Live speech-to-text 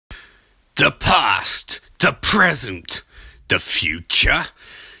The past, the present, the future.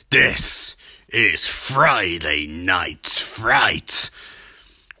 This is Friday Night's Fright.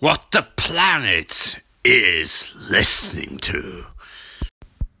 What the planet is listening to.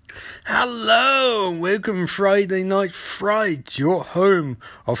 Hello and welcome to Friday Night Fright, your home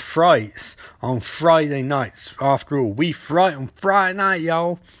of frights on Friday nights. After all, we fright on Friday night,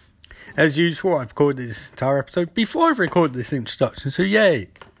 y'all. As usual, I've recorded this entire episode before I've recorded this introduction, so yay.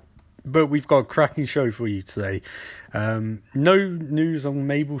 But we've got a cracking show for you today. No news on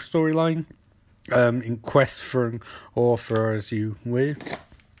Mabel's storyline, in quest for an author as you will.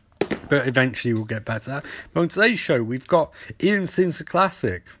 But eventually we'll get back to that. But on today's show, we've got Ian sings a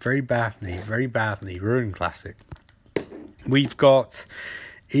classic. Very badly ruined classic. We've got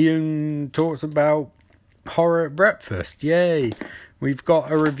Ian talks about horror at breakfast. Yay. We've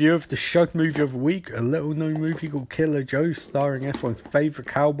got a review of the Shud movie of the week. A little known movie called Killer Joe, starring everyone's favourite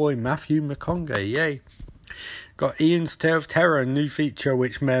cowboy, Matthew McConaughey. Yay. Got Ian's Tale of Terror, a new feature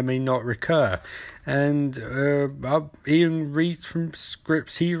which may or may not recur. And Ian reads from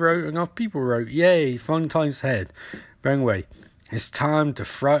scripts he wrote and other people wrote. Yay, fun times ahead. But anyway, it's time to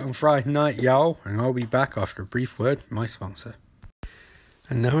fright on Friday night, y'all. And I'll be back after a brief word from my sponsor.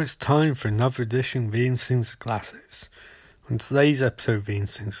 And now it's time for another edition of Ian Sings Classics. On today's episode of Ian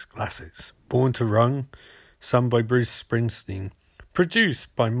Sings Classics, Born to Run, sung by Bruce Springsteen.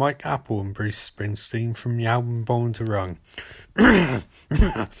 Produced by Mike Apple and Bruce Springsteen from the album Born to Run. In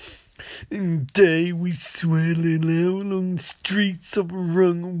the day we swirling out along the streets of a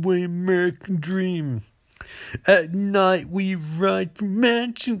runaway American dream. At night we ride from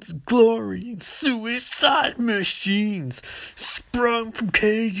mansions of glory and suicide machines. Sprung from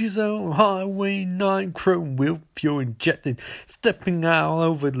cages on Highway 9, chrome wheel fuel injected, stepping out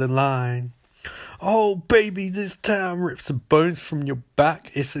over the line. Oh baby, this town rips the bones from your back.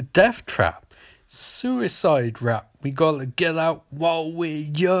 It's a death trap. Suicide rap. We gotta get out while we're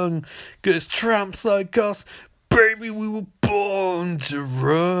young. 'Cause tramps like us, baby, we were born to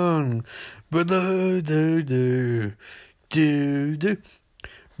run. But do.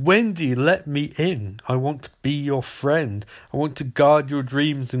 Wendy, let me in. I want to be your friend. I want to guard your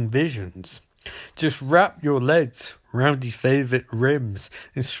dreams and visions. Just wrap your legs round these favourite rims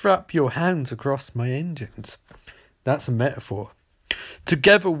and strap your hands across my engines. That's a metaphor.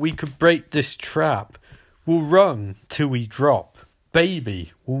 Together we could break this trap. We'll run till we drop.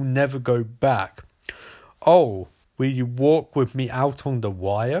 Baby, we'll never go back. Oh, will you walk with me out on the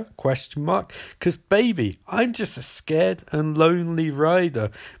wire? ? 'Cause baby, I'm just a scared and lonely rider.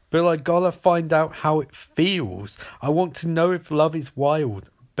 But I gotta find out how it feels. I want to know if love is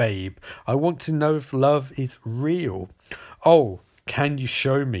wild. Babe, I want to know if love is real. Oh, can you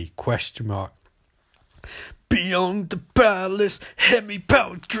show me? ? Beyond the palace,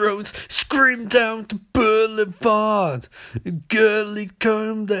 hemi-powered drones scream down the boulevard. Girlie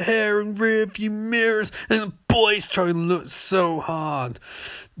comb the hair and rearview mirrors, and the boys try to look so hard.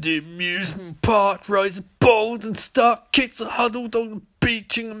 The amusement park rises bold and stark, kids are huddled on the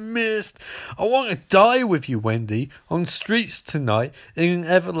beach in the mist. I want to die with you, Wendy, on streets tonight in an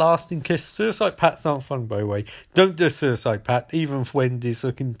everlasting kiss. Suicide pats aren't fun, by the way. Don't do a suicide pat, even if Wendy's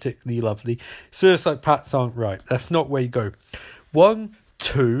looking particularly lovely. Suicide pats aren't right. That's not where you go. 1,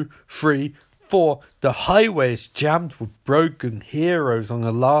 2, 3, 4. The highway is jammed with broken heroes on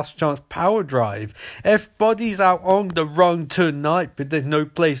a last chance power drive. Everybody's out on the run tonight, but there's no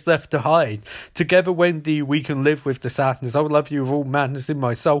place left to hide. Together, Wendy, we can live with the sadness. I love you with all madness in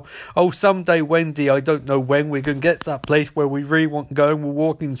my soul. Oh, someday, Wendy, I don't know when we're going to get to that place where we really want to go, and we'll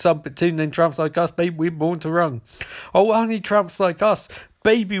walk in some platoon and tramps like us, baby, we're born to run. Oh, only tramps like us.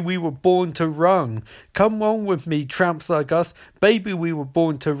 Baby, we were born to run. Come on with me, tramps like us. Baby, we were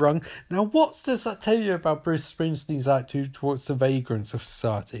born to run. Now, what does that tell you about Bruce Springsteen's attitude towards the vagrants of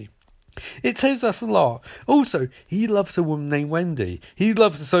society? It tells us a lot. Also, he loves a woman named Wendy. He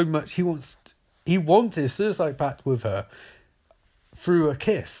loves her so much he wanted a suicide pact with her through a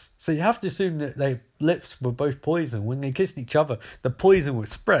kiss. So you have to assume that their lips were both poisoned. When they kissed each other, the poison would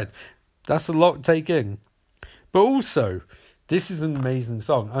spread. That's a lot to take in. But also, this is an amazing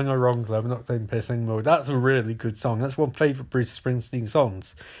song. I know wrong, though. I'm not taking piss anymore. That's a really good song. That's one of my favourite Bruce Springsteen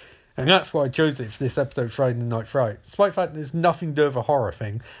songs. And that's why I chose it for this episode of Friday Night Fright. Despite the fact that there's nothing to do with a horror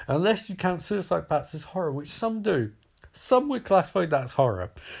thing. Unless you count suicide pacts as horror, which some do. Some would classify that as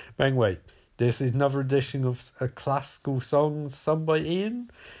horror. But anyway, this is another edition of a classical song sung by Ian.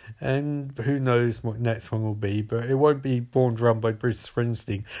 And who knows what next one will be. But it won't be Born to Run by Bruce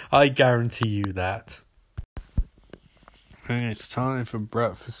Springsteen. I guarantee you that. And it's time for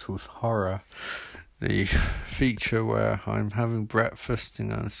Breakfast with Horror. the feature where I'm having breakfast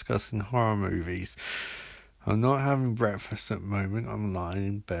and I'm discussing horror movies. I'm not having breakfast at the moment. I'm lying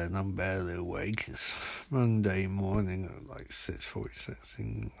in bed. I'm barely awake. It's Monday morning at like 6:46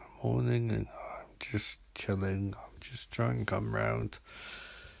 in the morning, and I'm just chilling. I'm just trying to come round.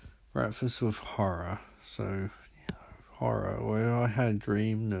 Breakfast with horror. So, horror. Well, I had a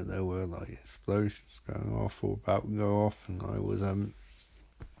dream that there were like explosions going off or about to go off, and I was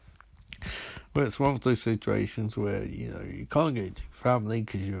well, it's one of those situations where, you can't get to family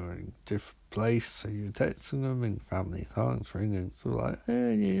because you're in a different place, so you're texting them and family answering, and it's like,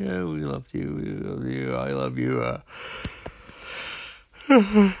 hey, yeah, we love you, I love you,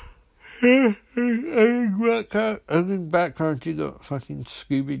 and in the background you got fucking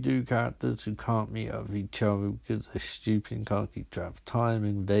Scooby-Doo characters who can't meet up with each other because they're stupid and can't keep track of time,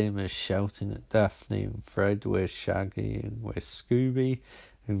 and Vader shouting at Daphne and Fred, where's Shaggy and where's Scooby?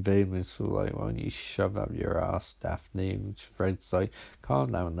 And Vader's like, why don't you shove up your ass, Daphne? And Fred's like,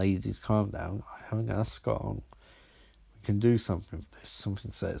 calm down, ladies, calm down. I haven't got a Scott on. We can do something with this,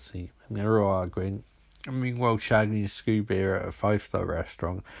 something sexy. And they're all arguing. I mean, well, Shaggy and Scooby are at a 5-star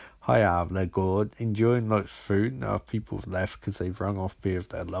restaurant. High out, they're good, enjoying lots of food. Now people have left because they've rung off beer with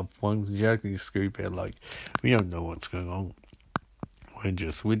their loved ones. And Shaggy and Scooby are like, we don't know what's going on. We're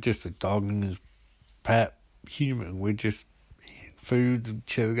just a dog and his pet human. We're just food and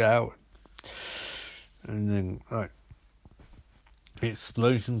chill out, and then like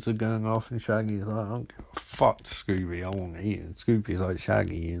explosions are going off, and Shaggy's like, I don't give a fuck, Scooby, I want to eat. And Scooby's like,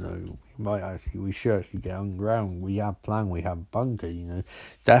 Shaggy, we should actually get on ground. We have plan, we have bunker.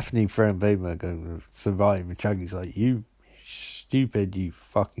 Daphne, Fred, and Baby are going to survive. And Shaggy's like, you stupid, you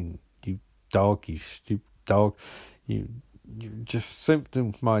dog, you stupid dog, you just symptom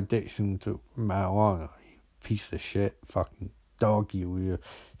of my addiction to marijuana, you piece of shit, fucking dog, you with your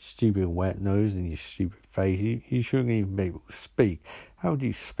stupid wet nose and your stupid face. You shouldn't even be able to speak. How do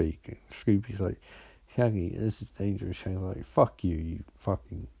you speak? And Scooby's like, Shaggy, this is dangerous. Shaggy's like, fuck you, you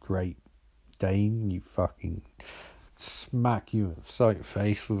fucking Great Dane. You fucking smack you in the side of the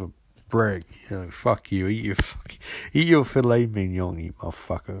face with a brick. Fuck you. Eat your filet mignon, you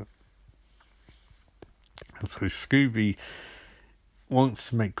motherfucker. And so Scooby wants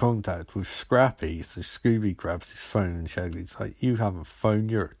to make contact with Scrappy, so Scooby grabs his phone, and Shaggy's like, you have a phone,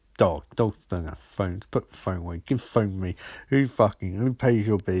 you're a dog. Dogs don't have phones. Put the phone away. Give the phone to me. Who pays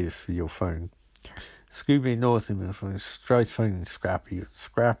your bills for your phone? Scooby ignores him and tries phoning Scrappy.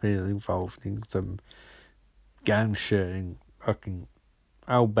 Scrappy is involved in some gang shit in fucking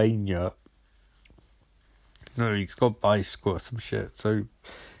Albania. No, he's got bicycle or some shit, so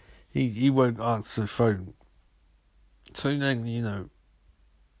he won't answer the phone. So then,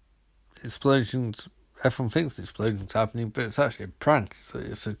 explosions, everyone thinks explosions happening, but it's actually a prank. So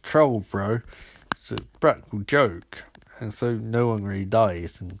it's a troll, bro. It's a practical joke. And so no one really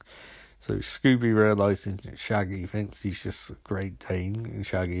dies. And so Scooby realises that Shaggy thinks he's just a Great Dane, and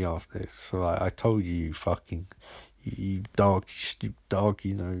Shaggy after this. So I told you, you dog, you stupid dog,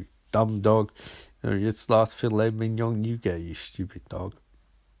 dumb dog. It's last filet mignon you get, you stupid dog.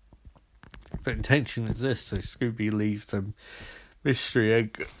 But intention is this, so Scooby leaves some mystery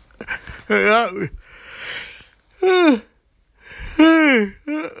egg. That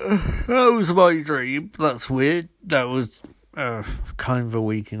was my dream. That's weird. That was kind of a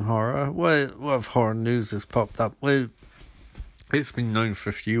week in horror. What horror news has popped up? Well, it's been known for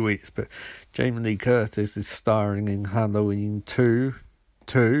a few weeks, but Jamie Lee Curtis is starring in Halloween 2,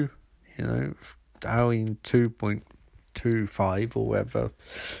 Halloween 2.25 or whatever.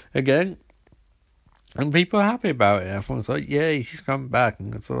 Again. And people are happy about it. Everyone's like, yay, she's come back.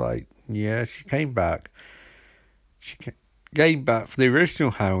 And it's like, yeah, she came back. She came back for the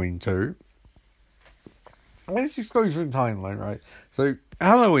original Halloween 2. Let's just go through the timeline, right? So,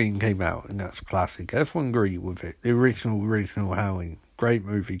 Halloween came out, and that's classic. Everyone agreed with it. The original Halloween. Great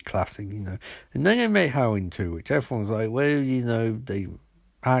movie, classic, And then they made Halloween 2, which everyone's like, well, they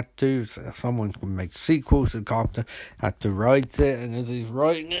had to. Someone's going to make sequels. The carpenter had to write it, and as he's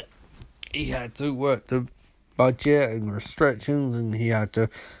writing it, he had to work the budget and restrictions, and he had to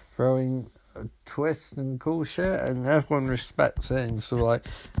throw in a twist and cool shit, and everyone respects it. And so,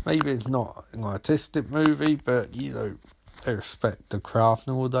 maybe it's not an artistic movie, but, they respect the craft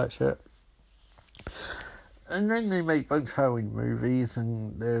and all that shit. And then they make a bunch of Halloween movies,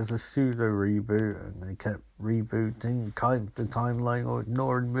 and there's a pseudo reboot, and they kept rebooting kind of the timeline or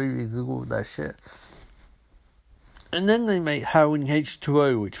ignoring movies and all that shit. And then they made Halloween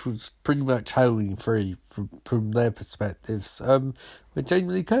H2O, which was pretty much Halloween 3 from their perspectives, when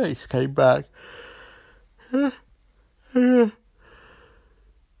Jamie Lee Curtis came back.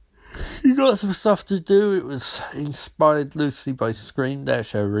 You got some stuff to do. It was inspired loosely by Scream. They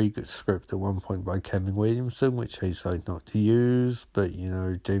actually had a really good script at one point by Kevin Williamson, which they decided not to use. But,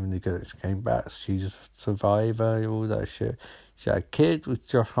 Jamie Lee Curtis came back. She's a survivor, all that shit. She had a kid with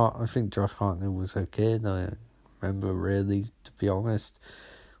Josh Hart. I think Josh Hartnett was her kid. I remember, really, to be honest.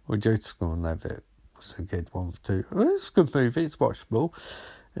 Well, Joseph Gordon-Levitt was a kid, one too. It's a good movie. It's watchable.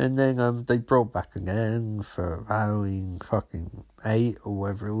 And then they brought back again for Halloween fucking 8 or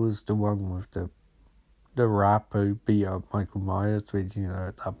whatever it was, the one with the rapper who beat up Michael Myers, which,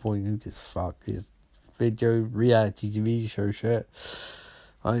 at that point, who gives fuck, his video, reality TV show shit.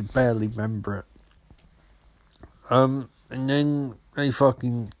 I barely remember it. And then they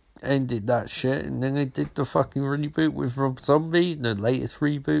fucking ended that shit, and then they did the fucking reboot with Rob Zombie, the latest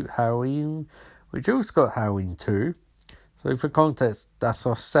reboot, Halloween, which also got Halloween 2. So for context, that's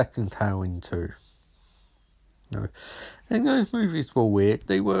our second Halloween 2. And those movies were weird.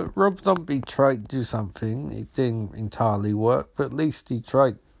 Rob Zombie tried to do something. It didn't entirely work, but at least he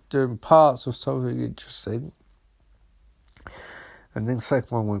tried doing parts of something interesting. And then the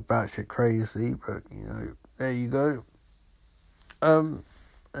second one went batshit crazy, but, there you go. And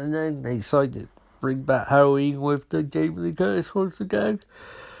then they decided to bring back Halloween with the Jamie Lee Curtis once again.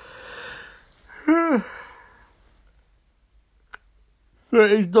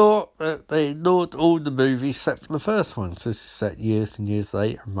 They ignored all the movies except for the first one. So this is set years and years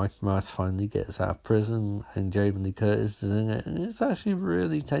later. Michael Myers finally gets out of prison and Jamie Lee Curtis is in it. And it's actually a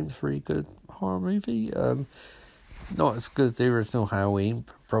really tense, really good horror movie. Not as good as the original Halloween,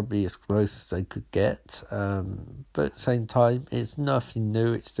 but probably as close as they could get. But at the same time, it's nothing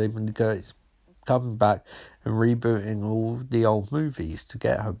new. It's Jamie Lee Curtis coming back and rebooting all the old movies to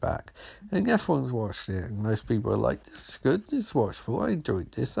get her back. And everyone's watched it, and most people are like, this is good, this is watchable, I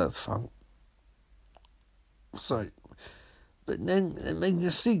enjoyed this, that's fun. So, but then they made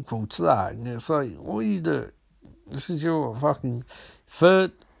a sequel to that, and it's like, what are you doing? This is your fucking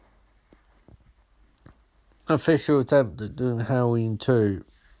third official attempt at doing Halloween 2,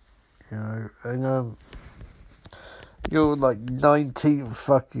 and your 19th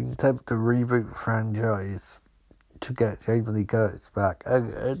fucking attempt to reboot the franchise to get Jamie Lee Curtis back.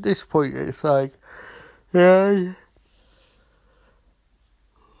 And at this point, it's like, what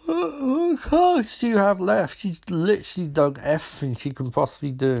cards do you have left? She's literally done everything she can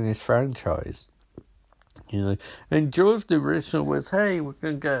possibly do in this franchise. And Joy of the original was, hey, we're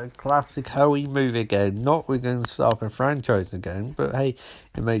going to get a classic Halloween movie again. Not we're going to start up a franchise again, but hey,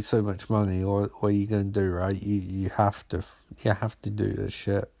 it made so much money. What are you going to do, right? You have to do this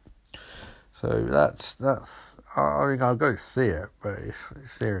shit. So that's. I mean, I'll go see it, but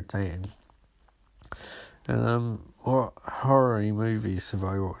it's irritating. And what horror movies have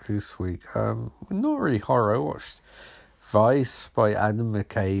I watched this week? Not really horror. I watched Vice by Adam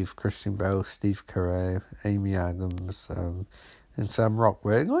McCabe, Christian Bale, Steve Carell, Amy Adams, and Sam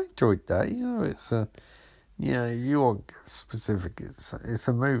Rockwell. And I enjoyed that. It's a, if you want specific, it's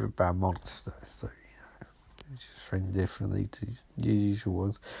a movie about monsters. So, it's just framed differently to the usual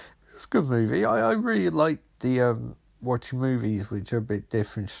ones. It's a good movie. I really like the watching movies which are a bit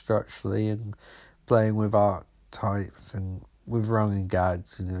different structurally and playing with archetypes and with running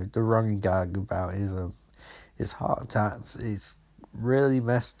gags. The running gag about his heart attacks is really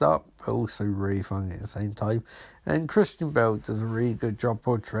messed up, but also really funny at the same time. And Christian Bale does a really good job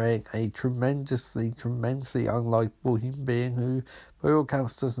portraying a tremendously unlikable human being who, by all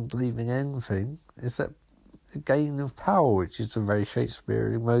accounts, doesn't believe in anything except the gain of power, which is a very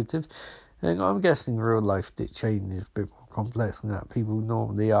Shakespearean motive. And I'm guessing real life Dick Cheney is a bit more complex than that people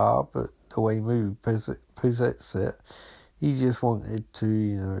normally are, but the way the movie presents it, he just wanted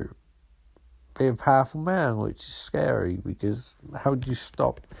to, be a powerful man, which is scary, because how do you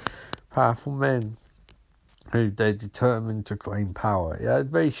stop powerful men who they're determined to claim power? Yeah, it's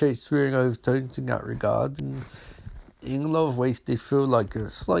very Shakespearean overtones in that regard, and in a lot of ways they feel like a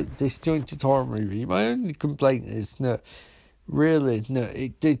slight disjointed horror movie. My only complaint is that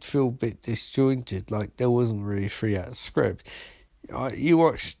it did feel a bit disjointed, like there wasn't really a 3-act script. You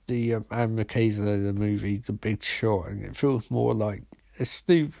watched the Adam McKay's the movie The Big Short, and it feels more like a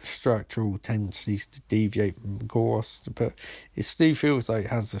Stu structural tendencies to deviate from the course, but it still feels like it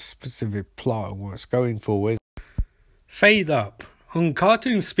has a specific plot and what it's going for. Fade Up. On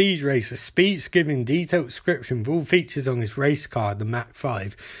Cartoon Speed Racer, Speed's giving detailed description of all features on his race car, the Mach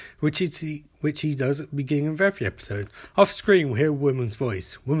 5, which he does at the beginning of every episode. Off screen, we'll hear a woman's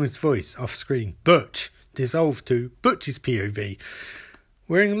voice off screen. Butch, dissolved to Butch's POV.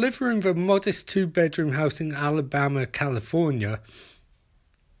 We're in the living room of a modest 2-bedroom house in Alabama, California.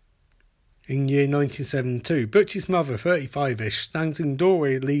 In year 1972, Butch's mother, 35-ish, stands in the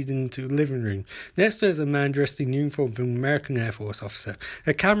doorway leading to the living room. Next to her is a man dressed in uniform from an American Air Force officer.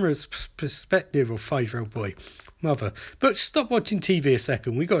 A camera's perspective of 5-year-old boy. Mother: Butch, stop watching TV a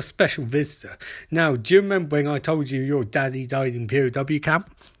second. We got a special visitor. Now, do you remember when I told you your daddy died in POW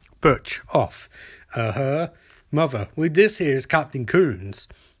camp? Butch: off. Her. Mother: well, this here is Captain Coons.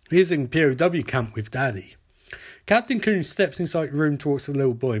 He's in POW camp with Daddy. Captain Coons steps inside the room towards the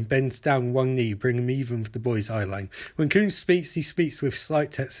little boy and bends down one knee, bringing him even with the boy's eyeline. When Coons speaks, he speaks with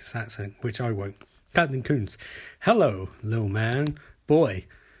slight Texas accent, which I won't. Captain Coons: hello, little man. Boy,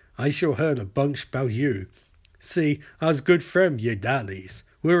 I sure heard a bunch about you. See, I was a good friend of your daddy's.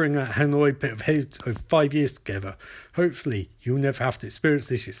 We were in that Hanoi pit of hell over 5 years together. Hopefully, you'll never have to experience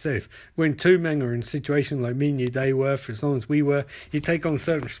this yourself. When two men are in a situation like me and your daddy were, for as long as we were, you take on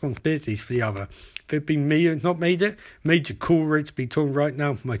certain responsibilities for the other. If it had been me who had not made it, Major Coolidge be talking right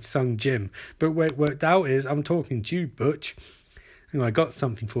now for my son Jim. But where it worked out is, I'm talking to you, Butch. And I got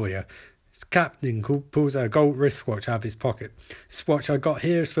something for you. Captain pulls a gold wristwatch out of his pocket. This watch I got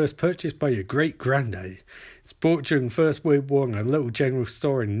here is first purchased by your great-granddaddy. It's bought during the First World War in a little general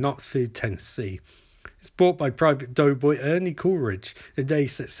store in Knoxville, Tennessee. It's bought by Private Doughboy Ernie Coolidge the day he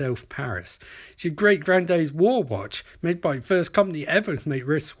set sail for Paris. It's your great-granddaddy's war watch, made by the first company ever to make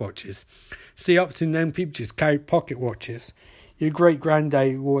wristwatches. See, up to then, people just carried pocket watches. Your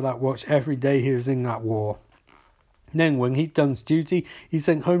great-granddaddy wore that watch every day he was in that war. Then, when he'd done his duty, he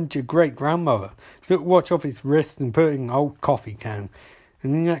sent home to your great-grandmother, took the watch off his wrist and put it in an old coffee can.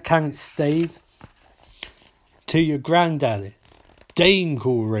 And in that can it stayed to your granddaddy. Dane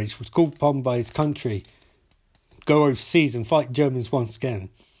Coolidge was called upon by his country to go overseas and fight Germans once again.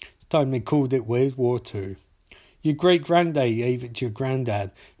 This time they called it World War II. Your great-granddaddy gave it to your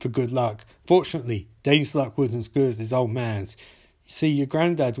granddad for good luck. Fortunately, Dane's luck wasn't as good as his old man's. You see, your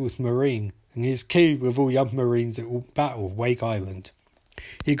granddad was a Marine, and he was killed with all the other Marines at the Battle of Wake Island.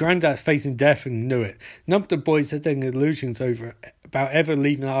 Your granddad's facing death and knew it. None of the boys had any illusions about ever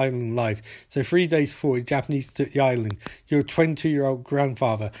leaving the island alive, so 3 days before the Japanese took the island, your 22-year-old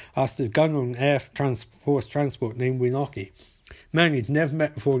grandfather asked a gunner on Air Force Transport named Winoki, a man he'd never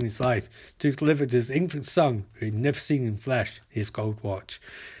met before in his life, to deliver to his infant son, who he'd never seen in flesh, his gold watch.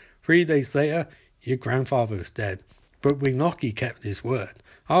 3 days later, your grandfather was dead, but Winoki kept his word.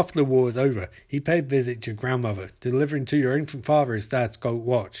 After the war was over, he paid a visit to your grandmother, delivering to your infant father his dad's gold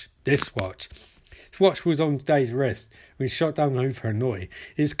watch. This watch. His watch was on Dad's wrist when he shot down over Hanoi.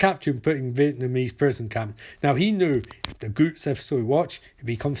 He was captured and put in Vietnamese prison camp. Now he knew if the Goots ever saw the watch, it'd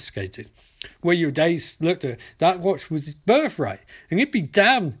be confiscated. Where your days looked at, that watch was his birthright, and he'd be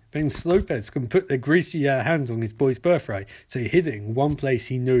damned when slopheads can put their greasy hands on his boy's birthright, so he hid it in one place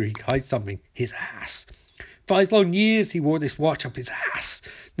he knew he could hide something: his ass. 5 long years he wore this watch up his ass.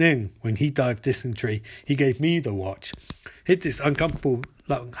 Then, when he died of dysentery, he gave me the watch. Hid this uncomfortable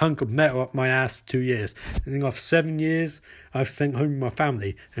hunk of metal up my ass for 2 years. And then after 7 years, I've sent home my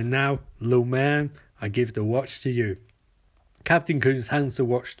family. And now, little man, I give the watch to you. Captain Coons hands the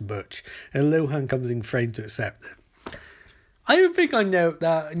watch to Butch, and a little hand comes in frame to accept it. I don't think I know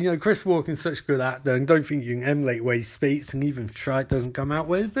that, Chris Walken's such a good actor, and don't think you can emulate the way he speaks, and even if you try it doesn't come out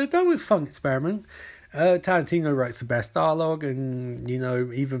with, but that was a fun experiment. Tarantino writes the best dialogue, and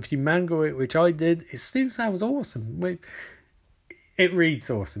even if you mangle it, which I did, it still sounds awesome. It reads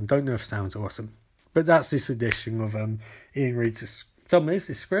awesome. Don't know if it sounds awesome, but that's this edition of Ian reads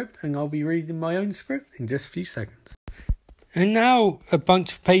his script, and I'll be reading my own script in just a few seconds. And now a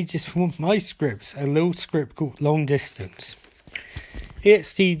bunch of pages from one of my scripts, a little script called Long Distance.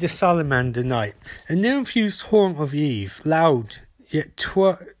 It's the Salamander Night, a near-infused haunt of Eve, loud yet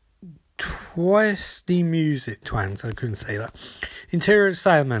twice the music twanged, I couldn't say that. Interior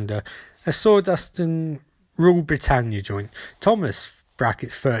Salamander, a sawdust and Rule Britannia joint. Thomas,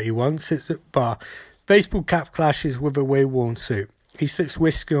 brackets 31, sits at the bar. Baseball cap clashes with a way-worn suit. He sips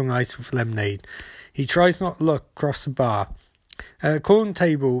whiskey on ice with lemonade. He tries not to look across the bar. A corner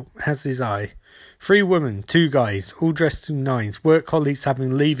table has his eye. 3 women, 2 guys, all dressed in nines. Work colleagues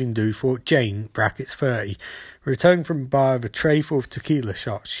having leaving do for Jane, brackets 30, returned from the bar with a tray full of tequila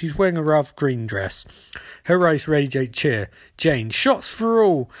shots. She's wearing a rather green dress. Her eyes radiate cheer. Jane, shots for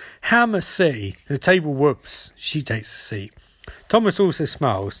all. Hammer City. The table whoops. She takes a seat. Thomas also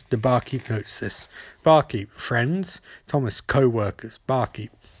smiles. The barkeep notices. Barkeep, friends. Thomas, co-workers.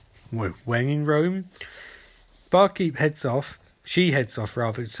 Barkeep, when in Rome. Barkeep heads off. She heads off,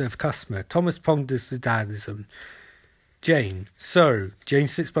 rather, to serve customer. Thomas ponders the dadism. Jane. So, Jane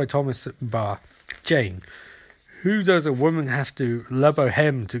sits by Thomas at the bar. Jane. Who does a woman have to la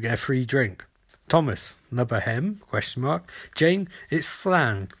bohème to get a free drink? Thomas, Nubber hem? Question mark. Jane, it's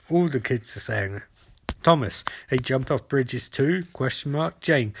slang. All the kids are saying it. Thomas, they jumped off bridges too? Question mark.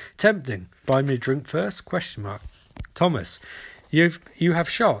 Jane, tempting. Buy me a drink first? Question mark. Thomas, you have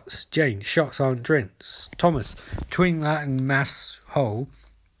shots. Jane, shots aren't drinks. Thomas, between that and maths hole.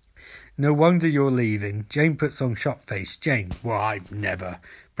 No wonder you're leaving. Jane puts on shot face. Jane, well, I'd never.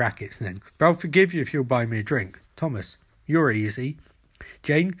 Brackets then. But I'll forgive you if you'll buy me a drink. Thomas, you're easy.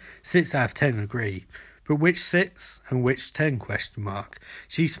 Jane, 6 out of 10 agree. But which 6 and which 10? Question mark.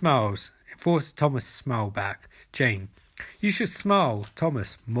 She smiles. It forces Thomas to smile back. Jane, you should smile.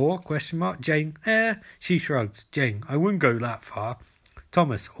 Thomas, more? Question mark. Jane, She shrugs. Jane, I wouldn't go that far.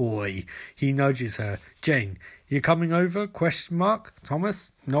 Thomas, oi. He nudges her. Jane, you coming over? Question mark.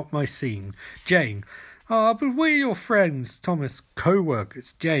 Thomas, not my scene. Jane, but we're your friends. Thomas,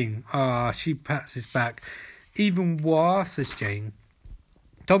 co-workers. Jane, she pats his back. Even war, says Jane.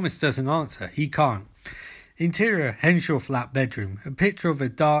 Thomas doesn't answer. He can't. Interior, Henshaw flat bedroom. A picture of a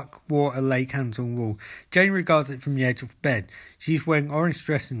dark water lake hangs on wall. Jane regards it from the edge of bed. She's wearing orange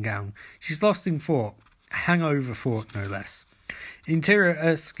dressing gown. She's lost in thought. Hangover thought, no less. Interior,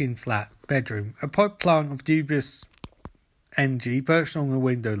 Erskine flat bedroom. A pot plant of dubious energy perched on the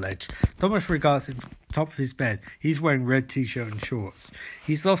window ledge. Thomas regards it from the top of his bed. He's wearing red t-shirt and shorts.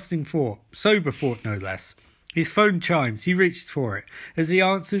 He's lost in thought. Sober thought, no less. His phone chimes. He reaches for it. As he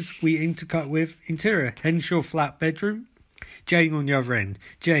answers, we intercut with interior, Henshaw flat bedroom. Jane on the other end.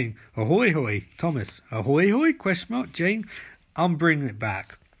 Jane, ahoy hoy. Thomas, ahoy hoy? Question mark. Jane, I'm bringing it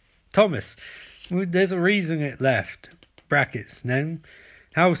back. Thomas, well, there's a reason it left. Brackets. Then,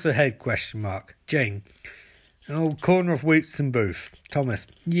 house ahead? Question mark. Jane, corner of Wheatson booth. Thomas,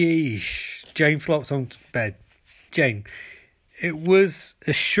 yeesh. Jane flops onto bed. Jane, it was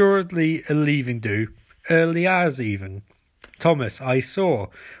assuredly a leaving do. Early hours even. Thomas, I saw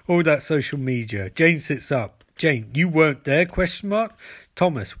all that social media. Jane sits up. Jane, you weren't there? Question mark.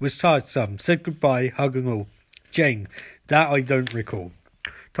 Thomas, was tired some. Said goodbye, hug and all. Jane, that I don't recall.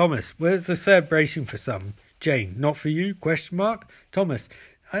 Thomas, where's the celebration for some? Jane, not for you? Question mark. Thomas,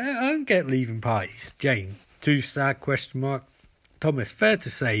 I don't get leaving parties. Jane, too sad? Question mark. Thomas, fair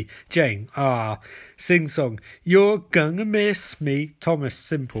to say. Jane, sing song. You're gonna miss me. Thomas,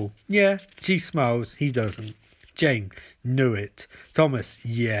 simple. Yeah. She smiles. He doesn't. Jane, knew it. Thomas,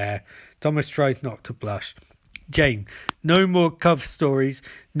 yeah. Thomas tries not to blush. Jane, no more cover stories.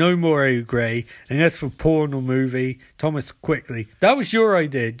 No more Eau Grey. And as for porn or movie. Thomas, quickly. That was your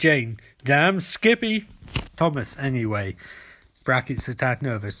idea. Jane, damn Skippy. Thomas, anyway. Brackets a tad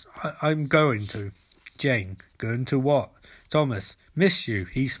nervous. I'm going to. Jane, going to what? Thomas, miss you.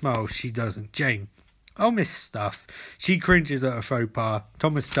 He smiles. She doesn't. Jane, I'll miss stuff. She cringes at a faux pas.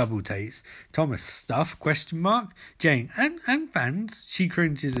 Thomas double takes. Thomas, stuff? Question mark. Jane, and fans? She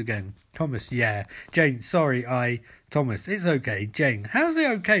cringes again. Thomas, yeah. Jane, sorry, Thomas, it's okay. Jane, how's it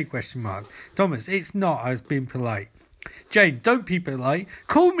okay? Question mark. Thomas, it's not. I was being polite. Jane, don't be polite.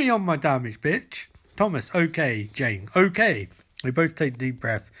 Call me on my damage, bitch. Thomas, okay. Jane, okay. We both take a deep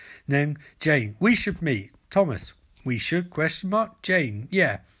breath. Then, Jane, we should meet. Thomas, we should? Question mark. Jane,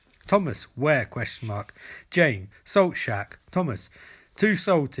 yeah. Thomas, where? Question mark. Jane, Salt Shack. Thomas, too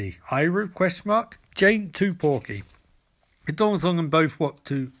salty. Ira? Question mark. Jane, too porky. It dawns on them both what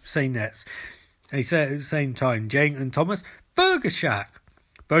to say next. They say it at the same time. Jane and Thomas, Burger Shack.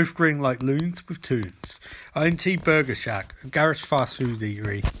 Both grin like loons with tunes. INT Burger Shack, a garage fast food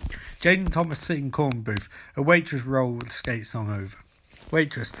eatery. Jane and Thomas sit in corn booth. A waitress roller skates on over.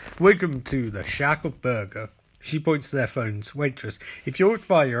 Waitress, welcome to the Shack of Burger. She points to their phones. Waitress, if you order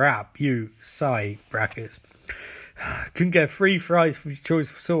via your app, you, sigh, brackets, can get free fries with your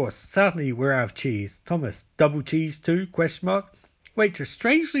choice of sauce. Sadly, we're out of cheese. Thomas, double cheese too? Question mark. Waitress,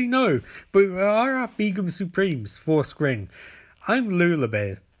 strangely no, but we are our vegan supremes. Forced grin. I'm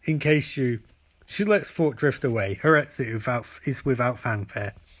Lullaby, in case you... She lets thought drift away. Her exit is without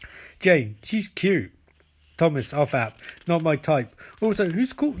fanfare. Jane, she's cute. Thomas, off app, not my type. Also,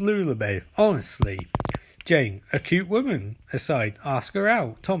 who's called Lullaby? Honestly. Jane, a cute woman. Aside, ask her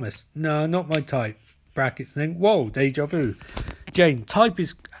out. Thomas, no, not my type. Brackets, then, whoa, deja vu. Jane, type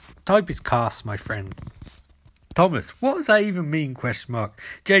is cast, my friend. Thomas, what does that even mean? Question mark.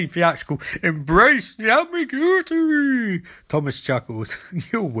 Jane, theatrical, embrace the ambiguity. Thomas chuckles.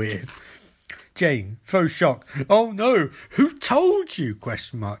 You're weird. Jane, faux shock. Oh no, who told you?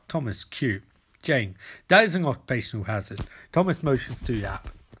 Question mark. Thomas, cute. Jane, that is an occupational hazard. Thomas motions to the app.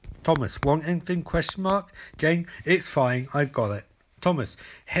 Thomas, want anything? Question mark. Jane, it's fine, I've got it. Thomas,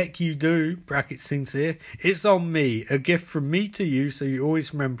 heck you do, brackets sincere. It's on me, a gift from me to you so you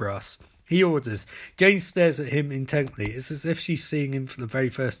always remember us. He orders. Jane stares at him intently. It's as if she's seeing him for the very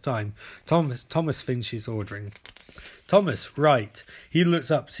first time. Thomas finishes ordering. Thomas, right. He looks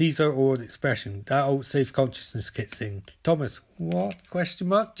up, sees her awed expression. That old self-consciousness kicks in. Thomas, what? Question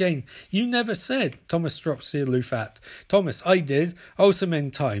mark. Jane, you never said. Thomas drops the aloof act. Thomas, I did. Oh, so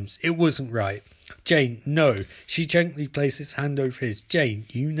many times. It wasn't right. Jane, no. She gently places hand over his. Jane,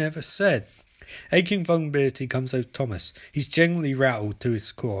 you never said. Aching vulnerability comes over Thomas. He's genuinely rattled to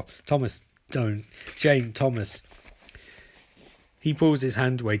his core. Thomas, don't. Jane, Thomas. He pulls his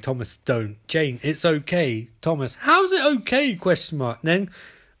hand away. Thomas, don't. Jane, it's okay. Thomas, how's it okay? Question mark. Then,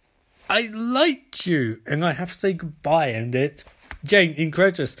 I liked you, and I have to say goodbye, and it. Jane,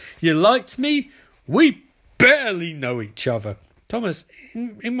 incredulous. You liked me? We barely know each other. Thomas,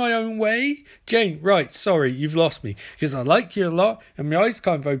 in my own way? Jane, right, sorry, you've lost me. Because I like you a lot, and my eyes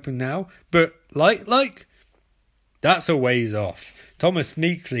kind of open now, but like? That's a ways off. Thomas,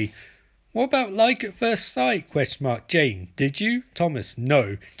 meekly. What about like at first sight? Question mark. Jane, did you? Thomas,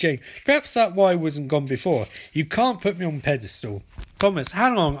 no. Jane, perhaps that why wasn't gone before. You can't put me on pedestal. Thomas,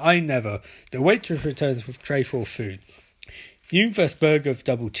 hang on, I never. The waitress returns with tray full of food. Universe burger of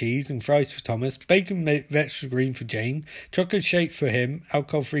double cheese and fries for Thomas, bacon vegetable green for Jane, chocolate shake for him,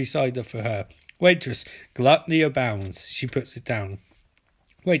 alcohol-free cider for her. Waitress, gluttony abounds. She puts it down.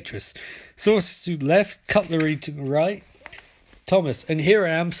 Waitress, sauces to the left, cutlery to the right. Thomas, and here I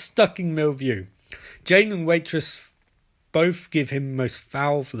am, stuck in Millview. Jane and waitress both give him most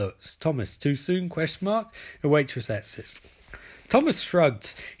foul looks. Thomas, too soon? Question mark. The waitress exits. Thomas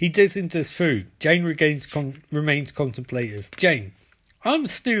shrugs. He digs into his food. Jane remains contemplative. Jane, I'm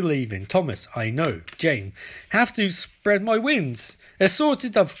still leaving. Thomas, I know. Jane, have to spread my wings.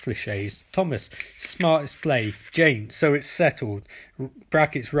 Assorted other cliches. Thomas, smartest play. Jane, so it's settled.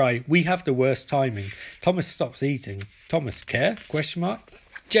 Brackets right. We have the worst timing. Thomas stops eating. Thomas, care? Question mark.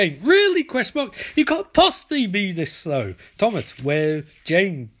 Jane, really? Question mark. You can't possibly be this slow. Thomas, where?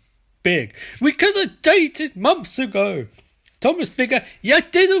 Jane, big. We could have dated months ago. Thomas, bigger. You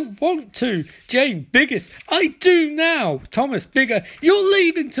didn't want to. Jane, biggest. I do now. Thomas, bigger. You're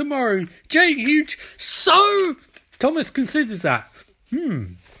leaving tomorrow. Jane, huge. So. Thomas considers that.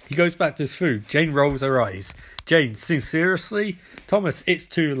 He goes back to his food. Jane rolls her eyes. Jane, seriously? Thomas, it's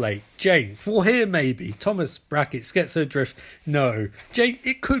too late. Jane, for here maybe. Thomas, brackets, gets her drift. No. Jane,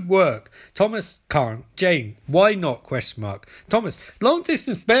 it could work. Thomas, can't. Jane, why not? Question mark. Thomas, long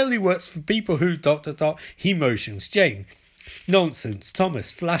distance barely works for people who ... He motions. Jane, nonsense.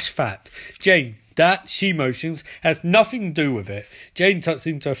 Thomas, flash fact. Jane, that she motions has nothing to do with it. Jane tucks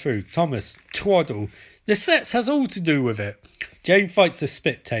into her food. Thomas, twaddle. The sets has all to do with it. Jane fights the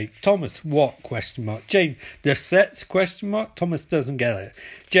spit take. Thomas, what? Question mark. Jane, the sets? Question mark. Thomas doesn't get it.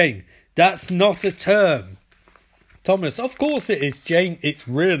 Jane, that's not a term. Thomas, of course it is. Jane, it's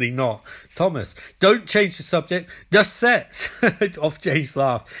really not. Thomas, don't change the subject. The sets. Off Jane's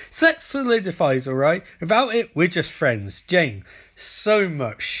laugh. Sets solidifies, alright? Without it, we're just friends. Jane, so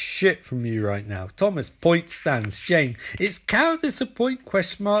much shit from you right now. Thomas, point stands. Jane, it's cowardice a point?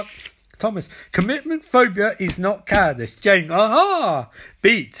 Question mark. Thomas, commitment phobia is not cowardice. Jane, aha!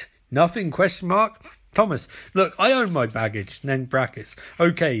 Beat. Nothing? Question mark. Thomas, look, I own my baggage. And then brackets.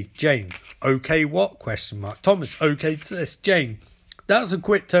 Okay, Jane. Okay, what? Question mark. Thomas, okay to this. Jane, that's a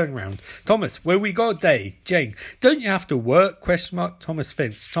quick turnaround. Thomas, where we got a day. Jane, don't you have to work? Question mark. Thomas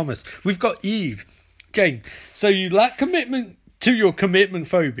Finch. Thomas, we've got Eve. Jane, so you lack commitment to your commitment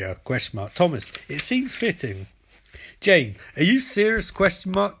phobia? Question mark. Thomas, it seems fitting. Jane, are you serious?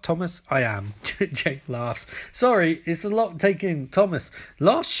 Question mark. Thomas, I am. Jane laughs. Sorry, it's a lot to take in. Thomas,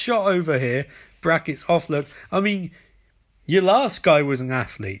 last shot over here. Brackets off look. I mean, your last guy was an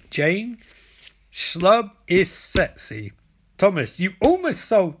athlete. Jane, schlub is sexy. Thomas, you almost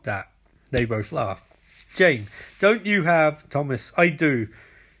sold that. They both laugh. Jane, don't you have... Thomas, I do.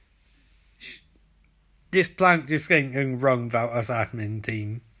 This plank just ain't going wrong without us admin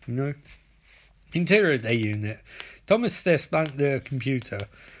team. You know? Interior day unit. Thomas stares blank at the computer.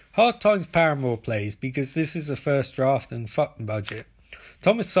 Hard Times Paramore plays because this is the first draft and fuck the budget.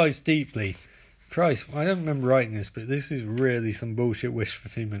 Thomas sighs deeply. Christ, I don't remember writing this, but this is really some bullshit wish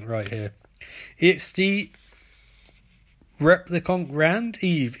fulfillment right here. It's the Replicant Grand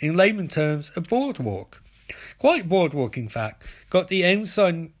Eve, in layman terms, a boardwalk. Quite boardwalk, in fact. Got the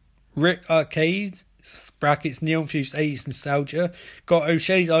Ensign Rick Arcade, brackets neon-fused 80s nostalgia. Got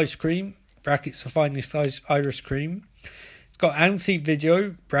O'Shea's ice cream, brackets the finest Irish cream. It's got Antique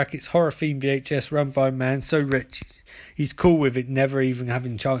Video, brackets horror-themed VHS run by a man so rich he's cool with it never even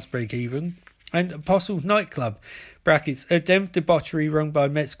having a chance to break even. And Apostles Nightclub, brackets a dense debauchery run by a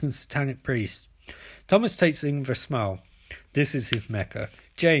Mexican satanic priest. Thomas takes it in with a smile. This is his mecca.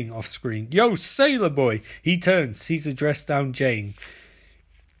 Jane off screen. Yo, sailor boy! He turns, sees a dressed down Jane.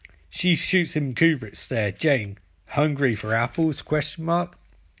 She shoots him Kubrick stare. Jane, hungry for apples? ?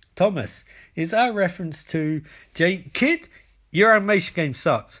 Thomas, is that a reference to Jane? Kid, your animation game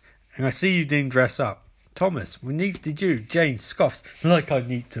sucks, and I see you didn't dress up. Thomas, well, neither did you. Jane scoffs, like I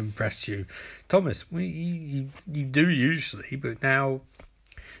need to impress you. Thomas, well, you do usually, but now...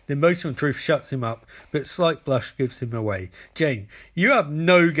 The emotional truth shuts him up, but slight blush gives him away. Jane, you have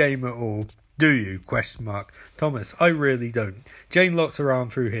no game at all, do you? ? Thomas, I really don't. Jane locks her arm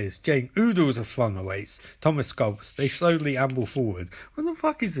through his. Jane, oodles of fun awaits. Thomas gulps. They slowly amble forward. What the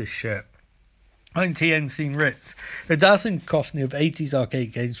fuck is this shit? INTN Scene Ritz. A dazzling cacophony of 80s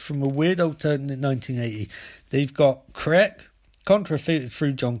arcade games from a weird alternate 1980. They've got Crack, Contra fitted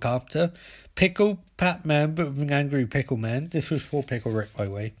through John Carpenter, Pickle, Pat-Man, but with an angry Pickle Man. This was for Pickle Rick, by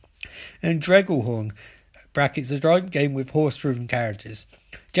the way. And Dregelhorn, brackets, a driving game with horse-driven carriages.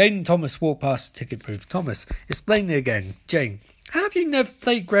 Jane and Thomas walk past the ticket booth. Thomas, explain it again. Jane, have you never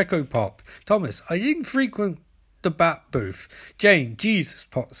played Greco Pop? Thomas, I didn't frequent the bat booth. Jane, Jesus,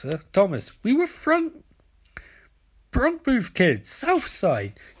 Potzer. Thomas, we were front booth kids, south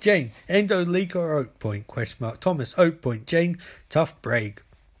side. Jane, Endo League or Oak Point? ? Thomas, Oak Point. Jane, tough break.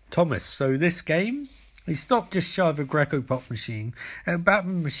 Thomas, so this game? He stopped just shy of a Greco-Pop machine. At a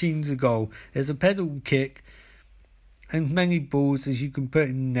Batman machine's a goal. There's a pedal kick and many balls as you can put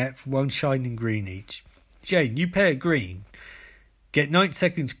in the net for one shining green each. Jane, you pair green. Get 9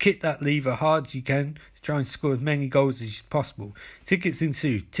 seconds, kick that lever hard as you can to try and score as many goals as possible. Tickets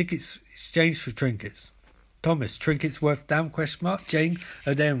ensue. Tickets exchanged for trinkets. Thomas, trinkets worth damn ? Jane,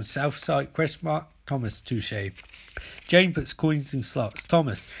 are they on south side ? Thomas, touche. Jane puts coins in slots.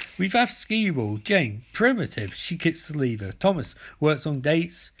 Thomas, we've had skee ball. Jane, primitive. She kicks the lever. Thomas, works on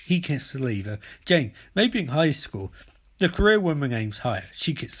dates. He kicks the lever. Jane, maybe in high school. The career woman aims higher.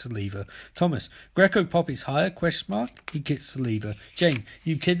 She kicks the lever. Thomas, Greco Pop is higher? ? He kicks the lever. Jane,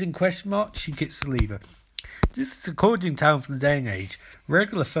 you kidding ? She kicks the lever. This is accordion town for the day and age.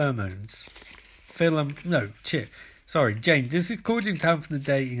 Regular pheromones. Jane, this is accordion town for the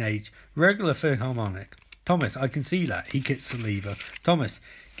day and age. Regular philharmonic. Thomas, I can see that. He kicks the lever. Thomas,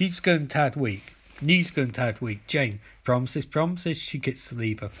 keeps going tad weak. Knees going tad weak. Jane, promises. She kicks the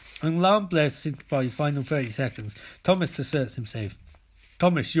lever. An alarm blares to signify the final 30 seconds. Thomas asserts himself.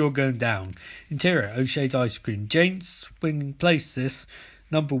 Thomas, you're going down. Interior, O'Shea's ice cream. Jane's swinging place this.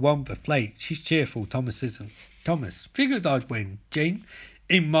 Number 1 for plate. She's cheerful. Thomas isn't. Thomas, figured I'd win. Jane,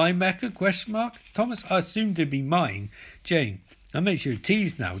 in my Mecca? ? Thomas, I assumed it'd be mine. Jane, that makes you a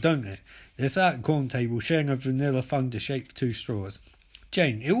tease now, don't it? There's that corn table sharing a vanilla thunder shaped for 2 straws.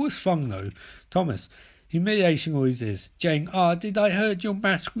 Jane, it was fun though. Thomas, humiliation always is. Jane, did I hurt your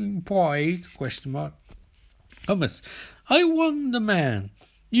masculine pride? ? Thomas, I was the man.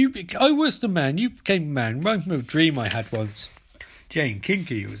 You became a man. Reminds me of a dream I had once. Jane,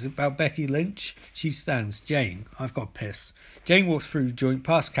 kinky, it was about Becky Lynch. She stands. Jane, I've got piss. Jane walks through the joint,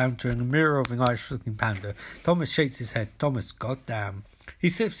 past counter and the mirror of an Irish-looking panda. Thomas shakes his head. Thomas, goddamn. He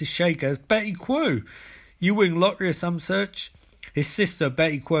sips his shaker as Betty Quo. You win lottery or some search? His sister,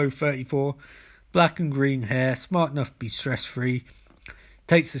 Betty Quo, 34, black and green hair, smart enough to be stress-free,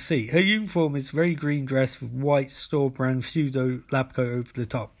 takes a seat. Her uniform is a very green dress with white store-brand pseudo lab coat over the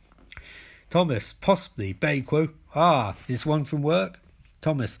top. Thomas, possibly. Betty Quo, is one from work?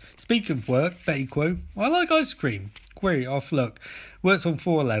 Thomas, speaking of work, Betty Quo, I like ice cream. Query, off look. Works on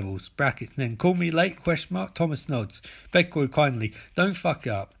 4 levels, brackets, then call me late, ? Thomas nods. Betty Quo kindly, don't fuck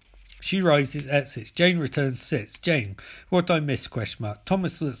it up. She rises, exits. Jane returns, sits. Jane, what I miss? ?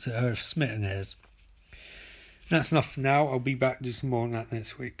 Thomas looks at her with smitten airs. That's enough for now. I'll be back to do some more on that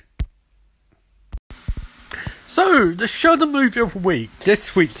next week. So, the Shudder movie of the week.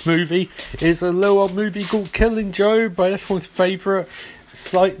 This week's movie is a little old movie called Killing Joe by everyone's favourite,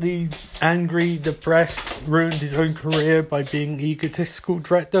 slightly angry, depressed, ruined his own career by being egotistical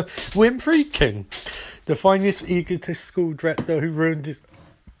director, William Friedkin. The finest egotistical director who ruined his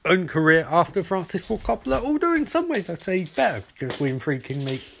own career after Francis Ford Coppola, although in some ways I'd say he's better because William Friedkin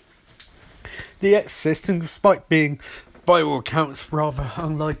made The Exorcist, and despite being by all accounts rather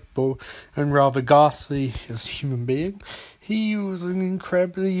unlikable and rather ghastly as a human being, he was an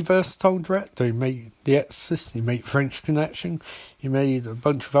incredibly versatile director. He made The Exorcist, he made French Connection, he made a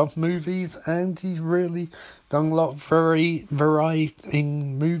bunch of other movies, and he's really done a lot of very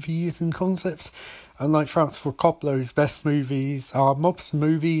varying movies and concepts. Unlike Francis Ford Coppola, his best movies are mobster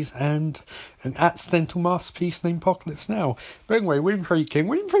movies and an accidental masterpiece named Apocalypse Now. But anyway, William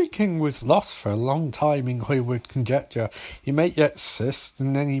King was lost for a long time in Hollywood conjecture. He made The Exorcist,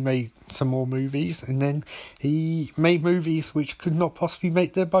 and then he made some more movies, and then he made movies which could not possibly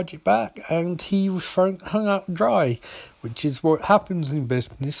make their budget back, and he was hung out dry, which is what happens in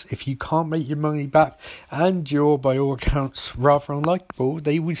business. If you can't make your money back and you're, by all accounts, rather unlikable,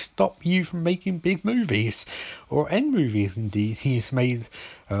 they will stop you from making big movies, or end movies indeed. He's made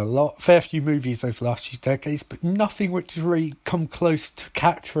fair few movies over the last few decades, but nothing which has really come close to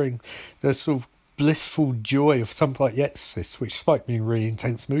capturing the sort of blissful joy of something like The Exorcist, which, despite being a really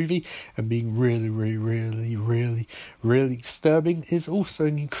intense movie and being really disturbing, is also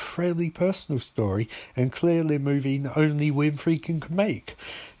an incredibly personal story, and clearly a movie that only William Friedkin could make.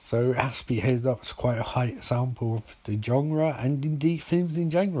 So it has to be held up as quite a high example of the genre, and indeed films in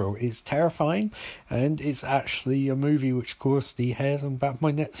general. It's terrifying, and it's actually a movie which caused the hairs on the back of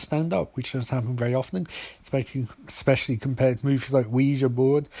my neck to stand up, which doesn't happen very often, especially compared to movies like Ouija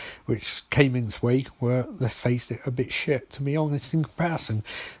Board, which came in its wake, were, let's face it, a bit shit, to be honest, in comparison.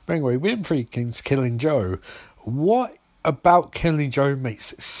 But anyway, William Friedkin's Killing Joe. What about Killing Joe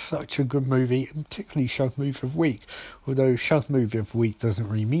makes it such a good movie, and particularly Shudder Movie of the Week? Although Shudder Movie of the Week doesn't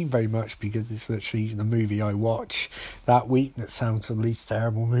really mean very much, because it's literally the movie I watch that week that sounds the least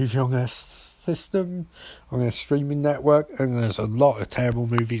terrible movie on their system, on their streaming network, and there's a lot of terrible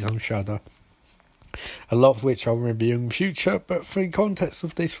movies on Shudder, a lot of which I'll review in the future. But for the context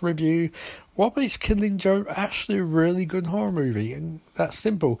of this review, what makes Killing Joe actually a really good horror movie? And that's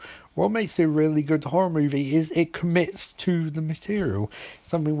simple. What makes it a really good horror movie is it commits to the material.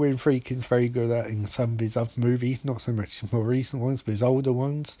 Something William Friedkin's very good at in some of his other movies, not so much his more recent ones, but his older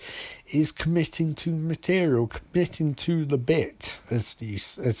ones, is committing to the material, committing to the bit, as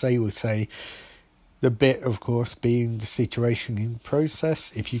they would say. The bit, of course, being the situation in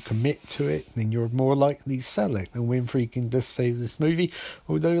process. If you commit to it, then you're more likely to sell it. And William Friedkin does save this movie,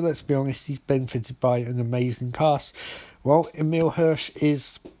 although, let's be honest, he's benefited by an amazing cast. Well, Emile Hirsch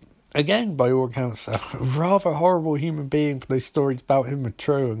is, again, by all accounts, a rather horrible human being. For those stories about him are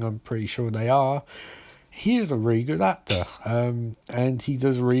true, and I'm pretty sure they are. He is a really good actor, and he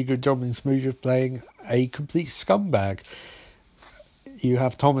does a really good job in this movie of playing a complete scumbag. You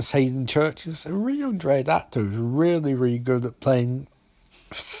have Thomas Hayden Church, who's a really underrated actor, who's really good at playing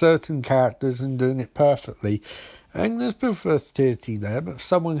certain characters and doing it perfectly. And there's both versatility there, but for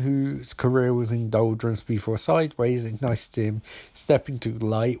someone whose career was in doldrums before Sideways, it's nice to him step into the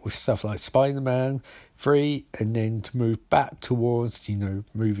light with stuff like Spider-Man 3, and then to move back towards,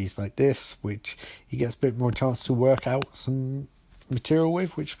 movies like this, which he gets a bit more chance to work out some material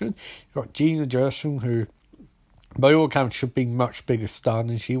with, which is good. You've got Gina Gershon, who, by all accounts, should be much bigger star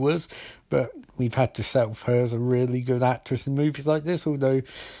than she was, but we've had to settle for her as a really good actress in movies like this, although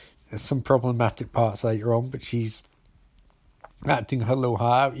there's some problematic parts later on, but she's acting her little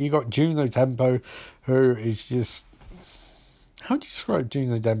heart out. You got Juno Tempo, who is just... How do you describe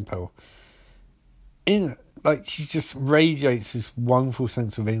Juno Tempo? She just radiates this wonderful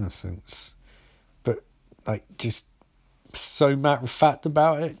sense of innocence, but, just so matter-of-fact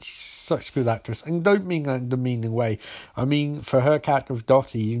about it. She's such a good actress, and don't mean that in a demeaning way. I mean, for her character of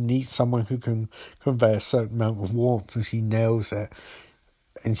Dottie, you need someone who can convey a certain amount of warmth, and she nails it.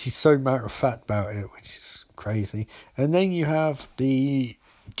 And she's so matter-of-fact about it, which is crazy. And then you have the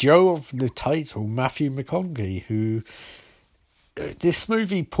Joe of the title, Matthew McConaughey, who... this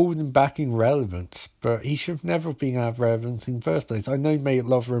movie pulled him back in relevance, but he should never have been out of relevance in the first place. I know he made a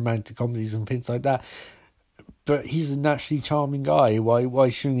lot of romantic comedies and things like that, but he's a naturally charming guy. Why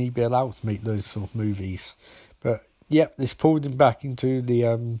shouldn't he be allowed to make those sort of movies? But, yep, this pulled him back into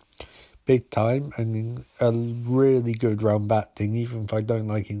the... big time, and a really good round acting, even if I don't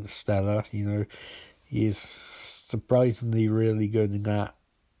like Interstellar. He is surprisingly really good in that.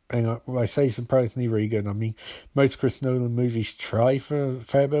 And when I say surprisingly really good, I mean, most Chris Nolan movies try for a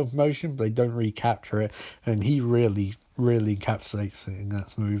fair bit of emotion, but they don't really capture it, and he really encapsulates it in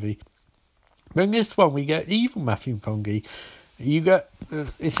that movie. But in this one, we get evil Matthew McConaughey. You get,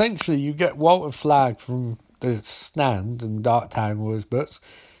 essentially, you get Walter Flagg from The Stand and Dark Tower Wars books,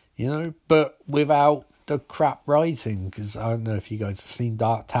 but without the crap writing, because I don't know if you guys have seen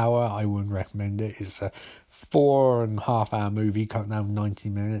Dark Tower. I wouldn't recommend it. It's a 4.5 hour movie cut down to 90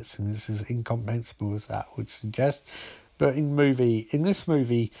 minutes, and it's as incomprehensible as that would suggest. But in this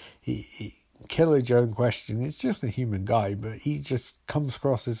movie, Killer Joe in question is just a human guy, but he just comes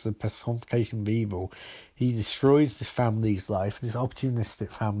across as the personification of evil. He destroys this family's life, this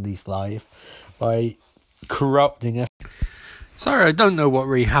opportunistic family's life, by corrupting it. Sorry, I don't know what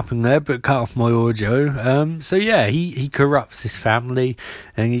really happened there, but cut off my audio. So yeah, he corrupts his family,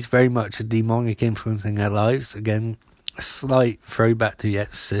 and he's very much a demonic influence in their lives. Again, a slight throwback to The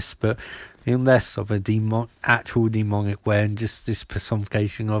Exorcist, but in less of a actual demonic way, and just this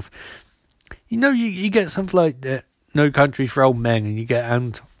personification of, you get something like that, No Country for Old Men, and you get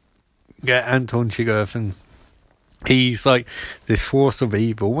Anton Chigurh, and he's like this force of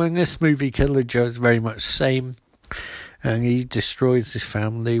evil. When this movie, Killer Joe, is very much the same. And he destroys his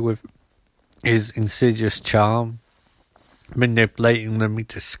family with his insidious charm, manipulating them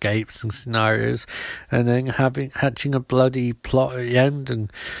into escapes and scenarios, and then hatching a bloody plot at the end,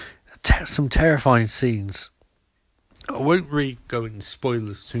 and some terrifying scenes. I won't really go into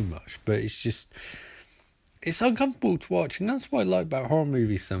spoilers too much, but it's uncomfortable to watch, and that's what I like about horror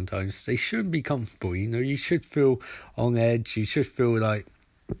movies sometimes. They shouldn't be comfortable, you should feel on edge, you should feel like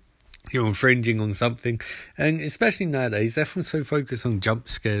you're infringing on something. And especially nowadays, everyone's so focused on jump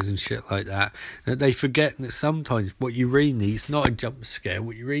scares and shit like that they forget that sometimes what you really need is not a jump scare.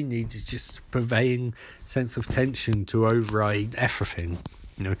 What you really need is just a prevailing sense of tension to override everything.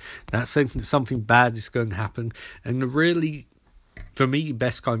 That sense that something bad is going to happen. And the really, for me,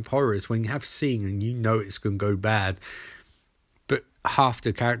 best kind of horror is when you have a scene and it's going to go bad, but half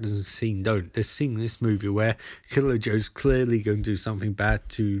the characters in the scene don't. There's a scene in this movie where Killer Joe's clearly going to do something bad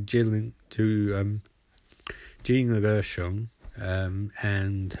to Gina Gershon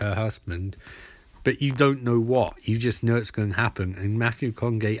and her husband, but you don't know what. You just know it's going to happen. And Matthew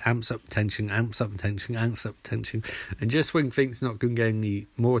McConaughey amps up tension, and just when things not going to get any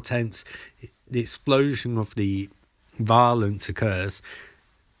more tense, the explosion of the violence occurs,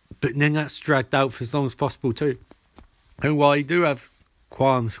 but then that's dragged out for as long as possible too. And while I do have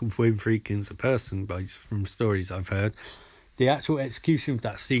qualms with William Friedkin as a person, from stories I've heard, the actual execution of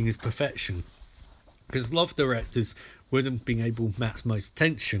that scene is perfection. Because a lot of directors wouldn't be able to maximise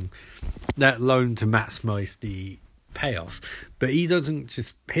tension, let alone to maximise the payoff. But he doesn't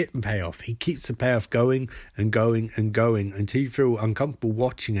just hit and pay off. He keeps the payoff going and going and going until you feel uncomfortable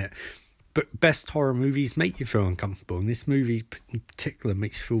watching it. But best horror movies make you feel uncomfortable, and this movie in particular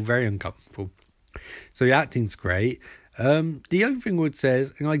makes you feel very uncomfortable. So the acting's great. The only thing I would say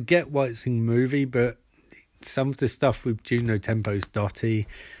is, and I get why it's in the movie, but some of the stuff with Juno Tempo's Dottie,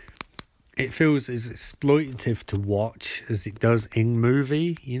 it feels as exploitative to watch as it does in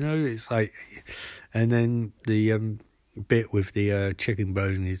movie. It's like, and then the bit with the chicken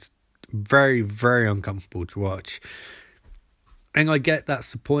bone is very, very uncomfortable to watch. And I get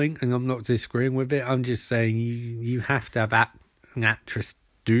that's the point, and I'm not disagreeing with it. I'm just saying you have to have an actress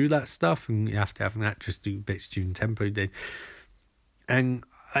do that stuff, and you have to have an actress do bits June Tempo did. And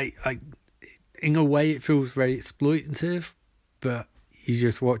I in a way it feels very exploitative, but you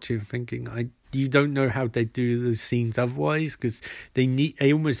just watch it thinking you don't know how they do those scenes otherwise, because they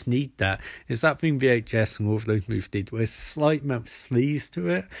almost need that. It's that thing VHS and all of those movies did, where there's a slight amount of sleaze to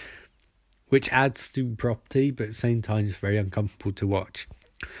it, which adds to property, but at the same time it's very uncomfortable to watch.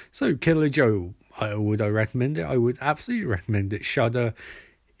 So Killer Joe, would I recommend it? I would absolutely recommend it. Shudder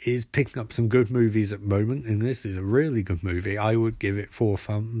is picking up some good movies at the moment, and this is a really good movie. I would give it 4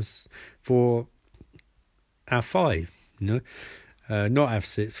 thumbs, 4 out of 5, not out of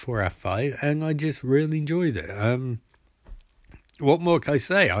 6, 4 out of 5, and I just really enjoyed it. What more can I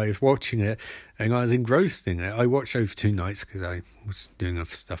say? I was watching it, and I was engrossed in it. I watched over 2 nights, because I was doing other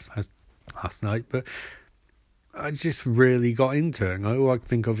stuff last night, but I just really got into it, and all I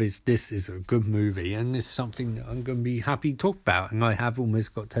think of is this is a good movie, and it's something that I'm going to be happy to talk about, and I have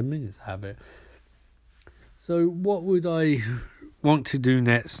almost got 10 minutes to have it. So what would I want to do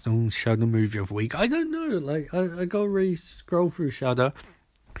next on Shudder Movie of the Week? I don't know, I got to really scroll through Shudder,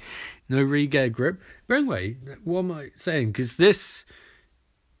 really get a grip. But anyway, what am I saying? Because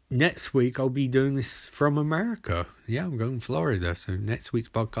next week I'll be doing this from America. Yeah, I'm going to Florida, so next week's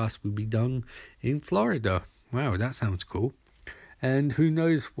podcast will be done in Florida. Wow, that sounds cool. And who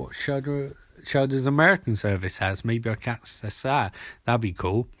knows what Shudder's American service has. Maybe I can access that. That'd be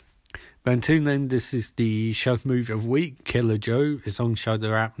cool. But until then, this is the Shudder Movie of the Week. Killer Joe is on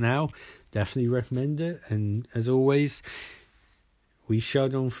Shudder app now. Definitely recommend it. And as always, we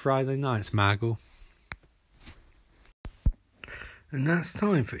shudder on Friday nights, Maggle. And that's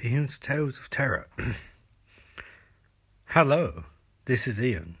time for Ian's Tales of Terror. Hello, this is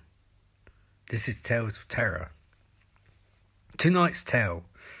Ian. This is Tales of Terror. Tonight's tale.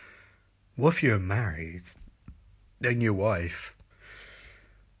 What if you're married, then your wife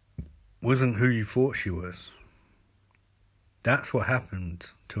wasn't who you thought she was? That's what happened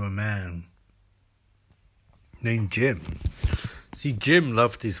to a man named Jim. See, Jim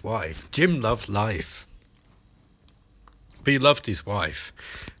loved his wife. Jim loved life. But he loved his wife.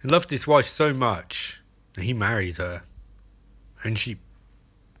 He loved his wife so much that he married her. And she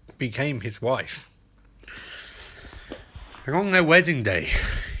became his wife. And on their wedding day,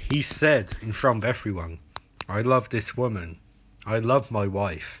 he said in front of everyone, I love this woman. I love my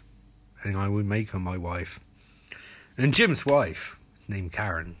wife. And I will make her my wife. And Jim's wife, named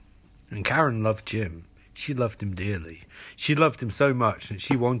Karen. And Karen loved Jim. She loved him dearly. She loved him so much that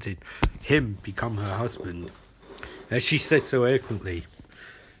she wanted him to become her husband. As she said so eloquently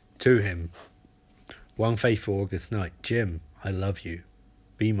to him, one fateful August night, Jim, I love you.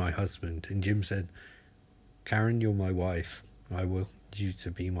 Be my husband. And Jim said, Karen, you're my wife. I want you to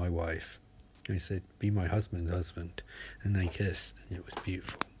be my wife. And he said, be my husband's husband. And they kissed, and it was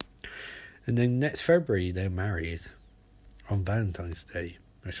beautiful. And then next February, they're married on Valentine's Day.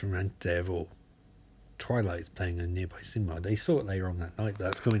 Most romantic day of all. Twilight's playing in a nearby cinema. They saw it later on that night, but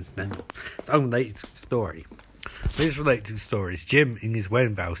that's coincidental. It's unrelated to the story. But it's related to the stories. Jim, in his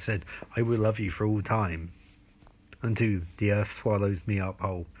wedding vow, said, I will love you for all time, until the earth swallows me up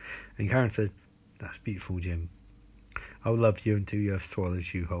whole. And Karen said, that's beautiful, Jim. I will love you until the earth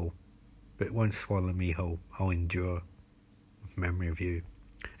swallows you whole, but it won't swallow me whole. I'll endure with memory of you.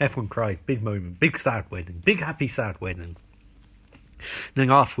 Everyone cried. Big moment. Big sad wedding. Big happy sad wedding.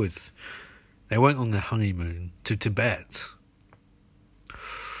 Then afterwards, they went on their honeymoon to Tibet.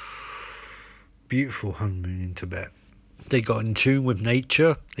 Beautiful honeymoon in Tibet. They got in tune with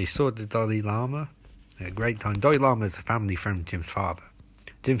nature. They saw the Dalai Lama. They had a great time. Dalai Lama is a family friend of Jim's father.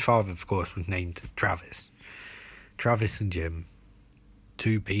 Jim's father, of course, was named Travis. Travis and Jim.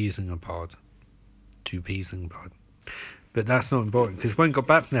 2 peas in a pod. 2 peas in a pod. But that's not important, because when they got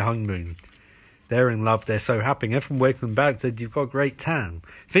back from their honeymoon, they're in love, they're so happy. Everyone waked them back and said, you've got a great tan.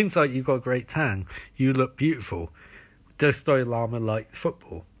 Things like, you've got a great tan, you look beautiful. Does Dalai Lama like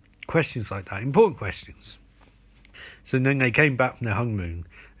football? Questions like that, important questions. So then they came back from their honeymoon,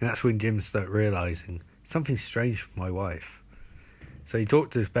 and that's when Jim started realising, something's strange with my wife. So he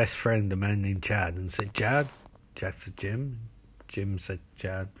talked to his best friend, a man named Chad, and said, Chad? Chad said, Jim? Jim said,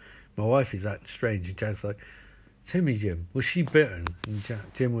 Chad, my wife is acting strange. And Chad's like, tell me, Jim, was she bitten? And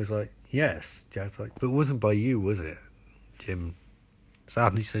Jim was like, yes. Chad's like, but it wasn't by you, was it? Jim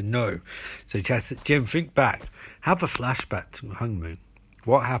sadly said, no. So Chad said, Jim, think back. Have a flashback to the honeymoon.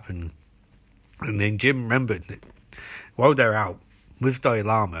 What happened? And then Jim remembered that while they're out with Dalai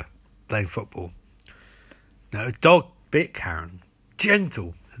Lama playing football, now a dog bit Karen.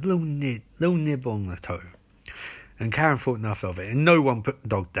 Gentle. A little nib on the toe. And Karen thought enough of it, and no one put the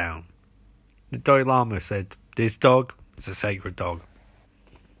dog down. The Dalai Lama said, this dog is a sacred dog.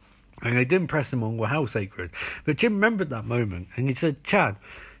 And they didn't press him on, well, how sacred? But Jim remembered that moment, and he said, Chad,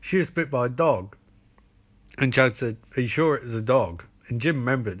 she was bit by a dog. And Chad said, are you sure it was a dog? And Jim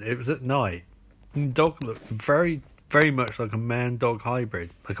remembered, it was at night. And the dog looked very, very much like a man-dog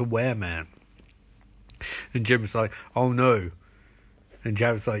hybrid, like a wereman. And Jim was like, oh no. And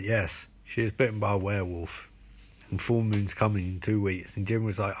Chad was like, yes, she was bitten by a werewolf. And full moon's coming in 2 weeks. And Jim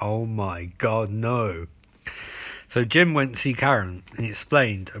was like, oh my God, no. So Jim went to see Karen and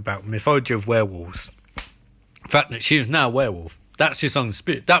explained about mythology of werewolves. The fact that she was now a werewolf. That's just on the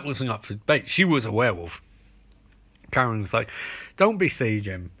spirit. That wasn't up for debate. She was a werewolf. Karen was like, don't be silly,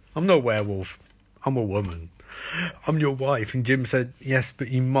 Jim. I'm not a werewolf. I'm a woman. I'm your wife. And Jim said, yes, but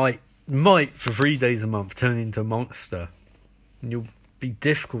you might for 3 days a month turn into a monster. And you'll be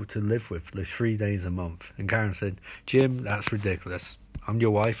difficult to live with for those 3 days a month. And Karen said, Jim, that's ridiculous. I'm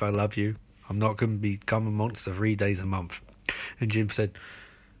your wife. I love you. I'm not going to become a monster 3 days a month. And Jim said,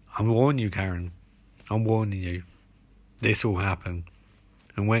 I'm warning you, Karen. I'm warning you. This will happen.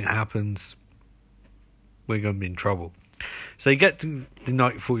 And when it happens, we're going to be in trouble. So you get to the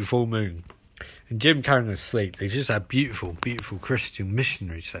night before the full moon. And Jim and Karen are asleep. They just had beautiful, beautiful Christian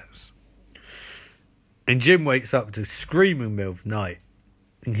missionary sets. And Jim wakes up to a screaming middle of the night.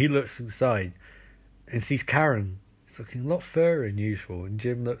 And he looks inside and sees Karen. It's looking a lot further than usual. And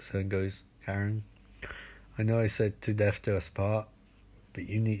Jim looks at her and goes, Karen, I know I said to death do us part, but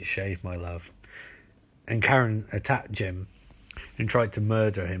you need to shave, my love. And Karen attacked Jim and tried to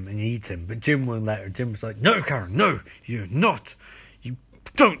murder him and eat him. But Jim wouldn't let her. Jim was like, no, Karen, no, you're not. You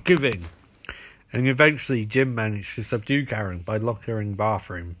don't give in. And eventually Jim managed to subdue Karen by locking her in the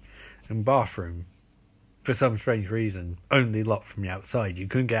bathroom. And bathroom, for some strange reason, only locked from the outside. You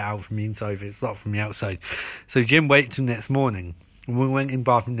couldn't get out from the inside if it's locked from the outside. So Jim waited till the next morning. And when we went in the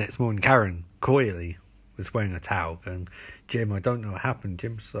bathroom the next morning, Karen, coyly, was wearing a towel. And Jim, I don't know what happened.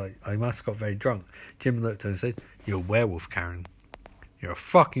 Jim's like, I must have got very drunk. Jim looked at her and said, you're a werewolf, Karen. You're a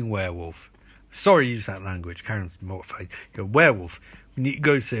fucking werewolf. Sorry to use that language. Karen's mortified. You're a werewolf. We need to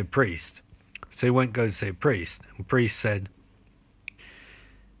go see a priest. So he went to go see a priest. And the priest said,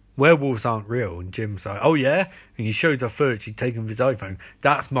 werewolves aren't real. And Jim's like, oh yeah? And he shows her footage taken with his iPhone.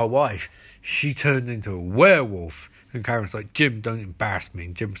 That's my wife. She turned into a werewolf. And Karen's like, Jim, don't embarrass me.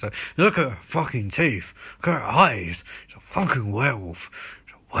 And Jim's like, look at her fucking teeth. Look at her eyes. She's a fucking werewolf.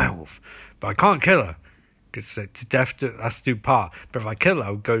 She's a werewolf. But I can't kill her. Because to death, that's to part. But if I kill her,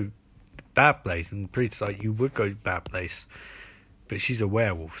 I would go to bad place. And the priest's like, you would go to bad place. But she's a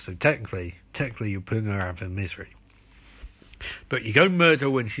werewolf. So technically you're putting her out of misery. But you don't murder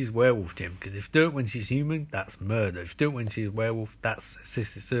when she's werewolf, Jim, because if you do it when she's human, that's murder. If you do it when she's werewolf, that's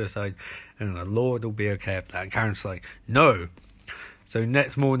assisted suicide, and the Lord will be okay with that. And Karen's like, no. So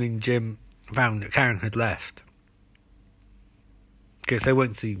next morning, Jim found that Karen had left. Because they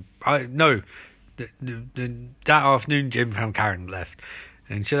went to see... that afternoon, Jim found Karen left.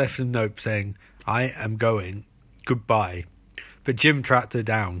 And she left a note saying, I am going. Goodbye. But Jim tracked her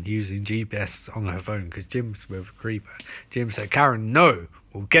down using GPS on her phone because Jim's with a creeper. Jim said, Karen, no,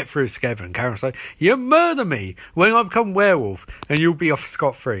 we'll get through this together. And Karen's like, you murder me when I become werewolf and you'll be off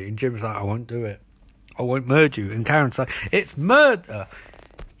scot-free. And Jim's like, I won't do it. I won't murder you. And Karen's like, it's murder.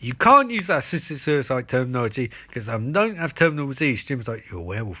 You can't use that assisted suicide terminology because I don't have terminal disease. Jim's like, you're a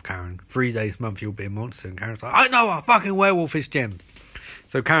werewolf, Karen. 3 days a month, you'll be a monster. And Karen's like, I know a fucking werewolf is Jim.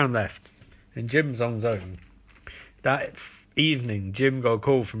 So Karen left. And Jim's on his own. That evening, Jim got a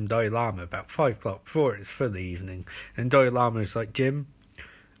call from Dalai Lama about 5 o'clock before it's fully evening. And Dalai Lama is like, Jim,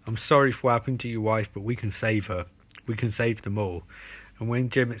 I'm sorry for what happened to your wife, but we can save her. We can save them all. And when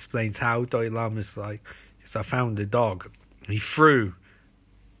Jim explains how, Dalai Lama's like, yes, I found the dog. He threw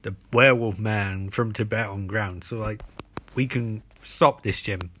the werewolf man from Tibet on ground. So, like, we can stop this,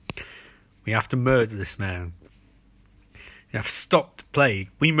 Jim. We have to murder this man. You have to stop the plague.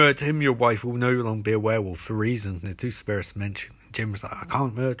 We murder him, your wife will no longer be a werewolf for reasons the 2 spirits mentioned. Jim was like, I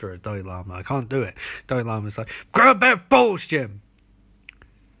can't murder her, Dalai Lama. I can't do it. Dalai Lama's like, grab a pair of balls, Jim.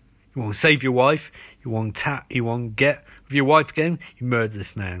 You want to save your wife? You want to get with your wife again? You murder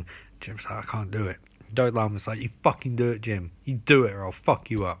this man. Jim's like, I can't do it. Dalai Lama's like, you fucking do it, Jim. You do it or I'll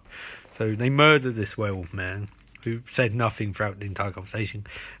fuck you up. So they murdered this werewolf man who said nothing throughout the entire conversation.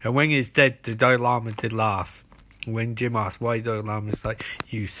 And when he's dead, the Dalai Lama did laugh. When Jim asked why, Dalai Lama's like,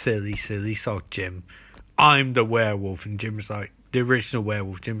 you silly sod, Jim. I'm the werewolf. And Jim's like, the original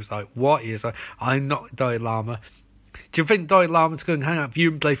werewolf. Jim's like, what? He's like, I'm not Dalai Lama. Do you think Dalai Lama's going to hang out with you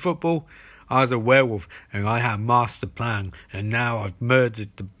and play football? I was a werewolf and I had a master plan. And now I've murdered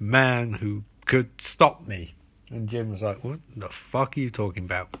the man who could stop me. And Jim was like, what the fuck are you talking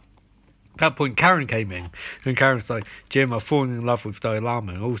about? At that point, Karen came in, and Karen's like, Jim, I've fallen in love with Dalai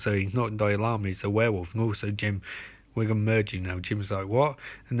Lama, and also he's not Dalai Lama, he's a werewolf, and also, Jim, we're going to merge you now. Jim's like, what?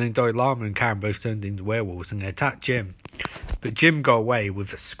 And then Dalai Lama and Karen both turned into werewolves, and they attacked Jim. But Jim got away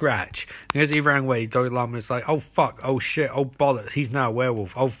with a scratch, and as he ran away, Dalai Lama was like, oh fuck, oh shit, oh bollocks, he's now a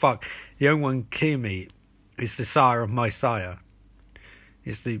werewolf, oh fuck, the only one killing me is the sire of my sire.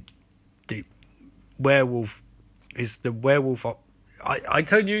 It's the werewolf, is the werewolf... I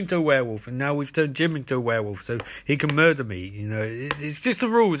turned you into a werewolf, and now we've turned Jim into a werewolf, so he can murder me. You know, it's just the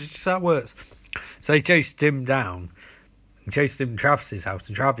rules. It's just how it works. So they chased him down, and chased him to Travis's house,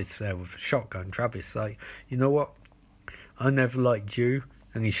 and Travis there with a shotgun. Travis like, you know what? I never liked you,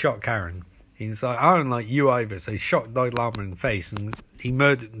 and he shot Karen. He's like, I don't like you either. So he shot Dalai Lama in the face, and he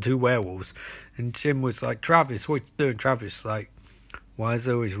murdered 2 werewolves. And Jim was like, Travis, what you doing? Travis like, why is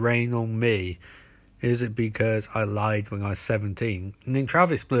there always rain on me? Is it because I lied when I was 17? And then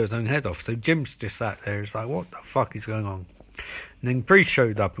Travis blew his own head off. So Jim's just sat there. It's like, what the fuck is going on? And then Priest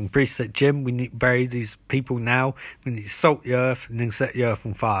showed up. And Priest said, Jim, we need to bury these people now. We need to salt the earth and then set the earth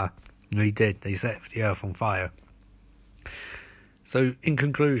on fire. And he did. They set the earth on fire. So in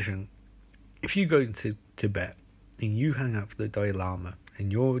conclusion, if you go to Tibet and you hang out with the Dalai Lama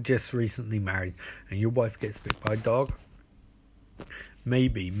and you're just recently married and your wife gets bit by a dog,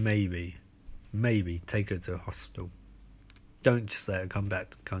 maybe take her to a hospital. Don't just let her come back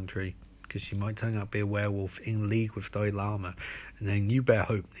to the country, because she might turn out to be a werewolf in league with Dalai Lama. And then you better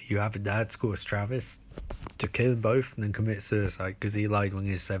hope that you have a dad called Travis to kill them both and then commit suicide because he lied when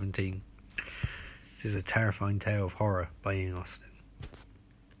he was 17. This is a terrifying tale of horror by Ian Austin.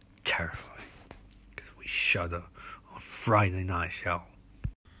 Terrifying, because we shudder on Friday night, y'all.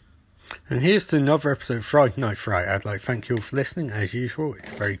 And here's to another episode of Friday Night Fright. I'd like to thank you all for listening, as usual.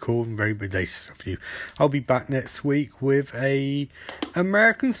 It's very cool and very bodacious of you. I'll be back next week with a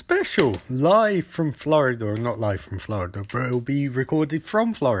American special, live from Florida, or not live from Florida, but it'll be recorded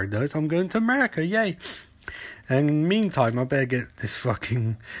from Florida as I'm going to America, yay! And in the meantime, I better get this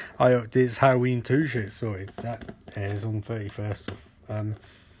this Halloween 2 shit sorted. That airs on 31st of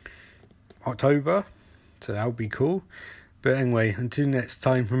October, so that'll be cool. But anyway, until next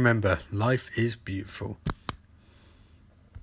time, remember, life is beautiful.